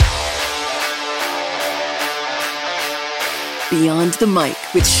Beyond the Mic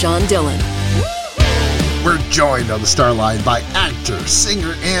with Sean Dillon. We're joined on the star line by actor,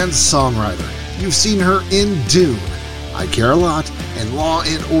 singer, and songwriter. You've seen her in Dune, I Care a Lot, and Law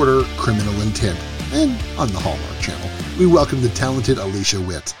and Order: Criminal Intent, and on the Hallmark Channel. We welcome the talented Alicia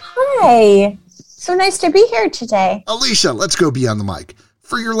Witt. Hi, so nice to be here today. Alicia, let's go beyond the mic.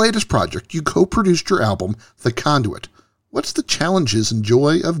 For your latest project, you co-produced your album, The Conduit. What's the challenges and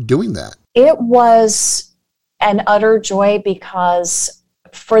joy of doing that? It was an utter joy because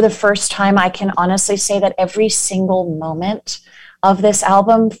for the first time, I can honestly say that every single moment of this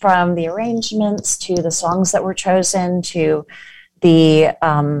album, from the arrangements to the songs that were chosen to the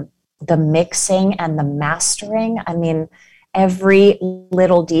mixing and the mastering, I mean, every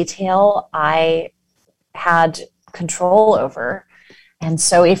little detail I had control over. And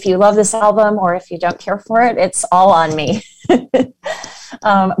so if you love this album or if you don't care for it, it's all on me.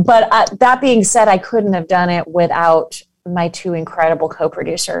 But that being said, I couldn't have done it without my two incredible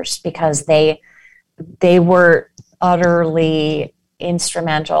co-producers because they were utterly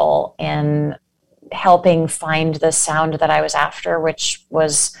instrumental in helping find the sound that I was after, which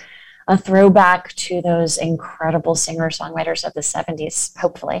was a throwback to those incredible singer-songwriters of the 70s,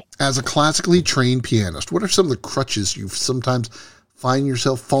 hopefully. As a classically trained pianist, what are some of the crutches you sometimes find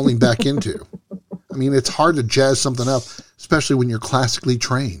yourself falling back into? I mean, it's hard to jazz something up, especially when you're classically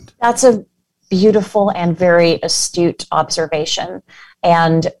trained. That's a beautiful and very astute observation.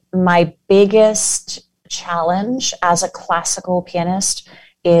 And my biggest challenge as a classical pianist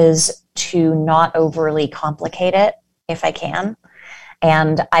is to not overly complicate it if I can.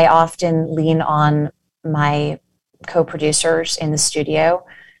 And I often lean on my co-producers in the studio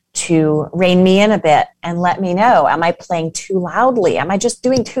to rein me in a bit and let me know, am I playing too loudly? Am I just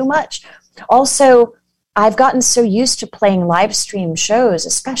doing too much? Also, I've gotten so used to playing live stream shows,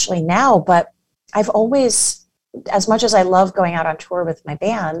 especially now, but I've always, as much as I love going out on tour with my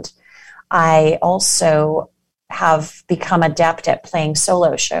band, I also have become adept at playing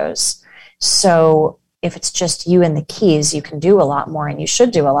solo shows. So if it's just you and the keys, you can do a lot more, and you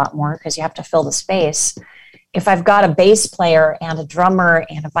should do a lot more because you have to fill the space. If I've got a bass player and a drummer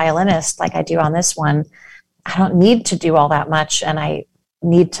and a violinist like I do on this one, I don't need to do all that much, and I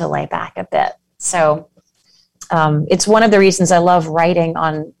need to lay back a bit. So it's one of the reasons I love writing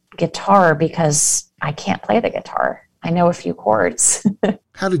on guitar, because I can't play the guitar. I know a few chords.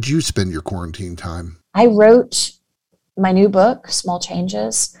 How did you spend your quarantine time? I wrote my new book, Small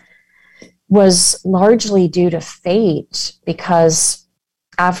Changes, was largely due to fate, because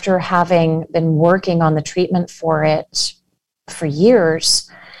after having been working on the treatment for it for years,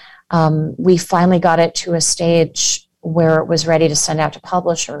 we finally got it to a stage where it was ready to send out to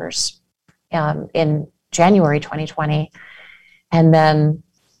publishers in January 2020. And then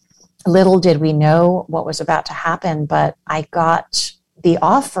little did we know what was about to happen, but I got the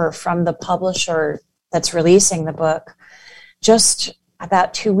offer from the publisher that's releasing the book just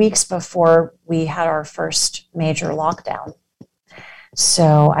about 2 weeks before we had our first major lockdown.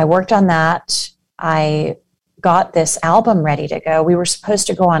 So I worked on that. I got this album ready to go. We were supposed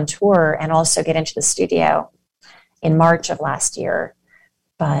to go on tour and also get into the studio in March of last year,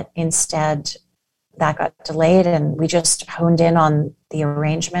 but instead that got delayed, and we just honed in on the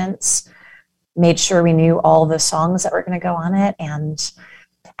arrangements, made sure we knew all the songs that were going to go on it, and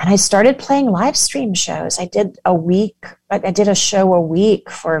I started playing live stream shows. I did a show a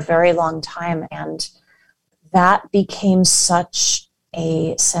week for a very long time, and that became such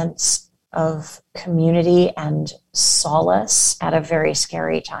a sense of community and solace at a very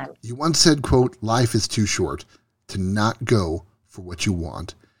scary time. You once said, quote, "Life is too short to not go for what you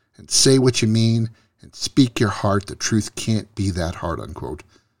want, and say what you mean, and speak your heart. The truth can't be that hard," unquote.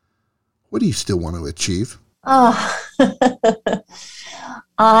 What do you still want to achieve?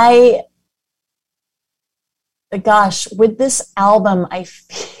 With this album, I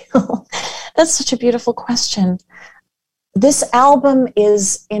feel that's such a beautiful question. This album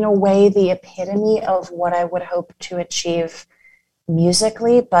is, in a way, the epitome of what I would hope to achieve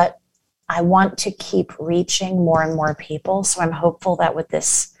musically, but I want to keep reaching more and more people. So I'm hopeful that with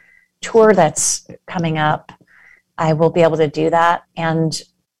this tour that's coming up, I will be able to do that. And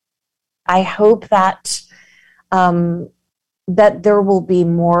I hope that that there will be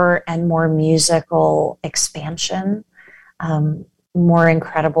more and more musical expansion, more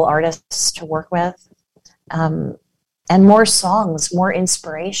incredible artists to work with, and more songs, more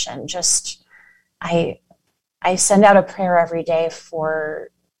inspiration. Just, I send out a prayer every day for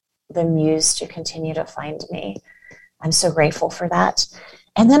the muse to continue to find me. I'm so grateful for that.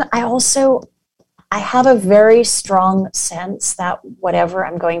 And then I have a very strong sense that whatever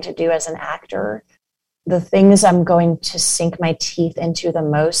I'm going to do as an actor the things I'm going to sink my teeth into the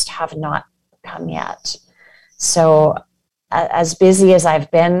most have not come yet. So as busy as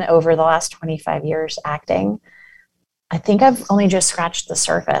I've been over the last 25 years acting, I think I've only just scratched the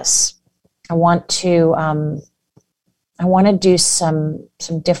surface. I want to do some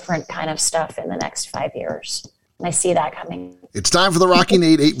different kind of stuff in the next 5 years. And I see that coming. It's time for the Rocky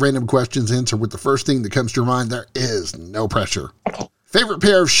Nate 8 random questions. Answer with the first thing that comes to your mind. There is no pressure. Okay. Favorite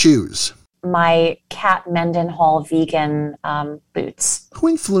pair of shoes? My Kat Mendenhall vegan boots. Who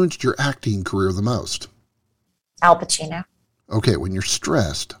influenced your acting career the most? Al Pacino. Okay, when you're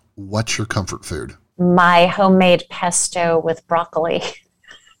stressed, what's your comfort food? My homemade pesto with broccoli.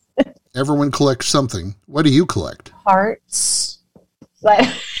 Everyone collects something. What do you collect? Hearts. But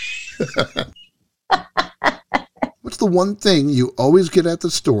What's the one thing you always get at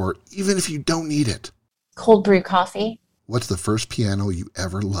the store, even if you don't need it? cold brew coffee. What's the first piano you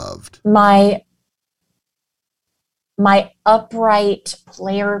ever loved? My upright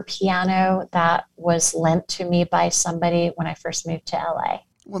player piano that was lent to me by somebody when I first moved to LA.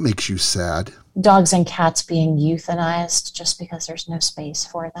 What makes you sad? Dogs and cats being euthanized just because there's no space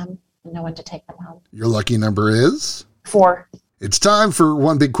for them and no one to take them home. Your lucky number is? 4. It's time for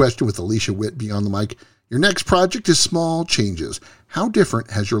One Big Question with Alicia Witt beyond the mic. Your next project is Small Changes. How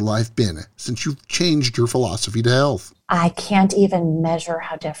different has your life been since you've changed your philosophy to health? I can't even measure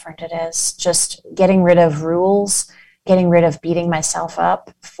how different it is. Just getting rid of rules, getting rid of beating myself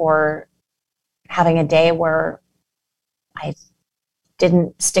up for having a day where I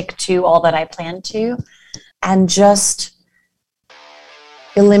didn't stick to all that I planned to, and just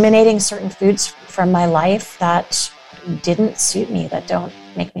eliminating certain foods from my life that didn't suit me, that don't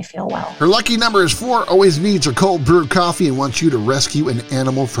make me feel well. Her lucky number is 4, always needs her cold brew coffee and wants you to rescue an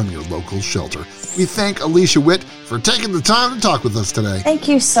animal from your local shelter. We thank Alicia Witt for taking the time to talk with us today. Thank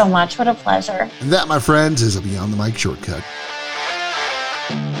you so much. What a pleasure. And that, my friends, is a Beyond the Mic shortcut.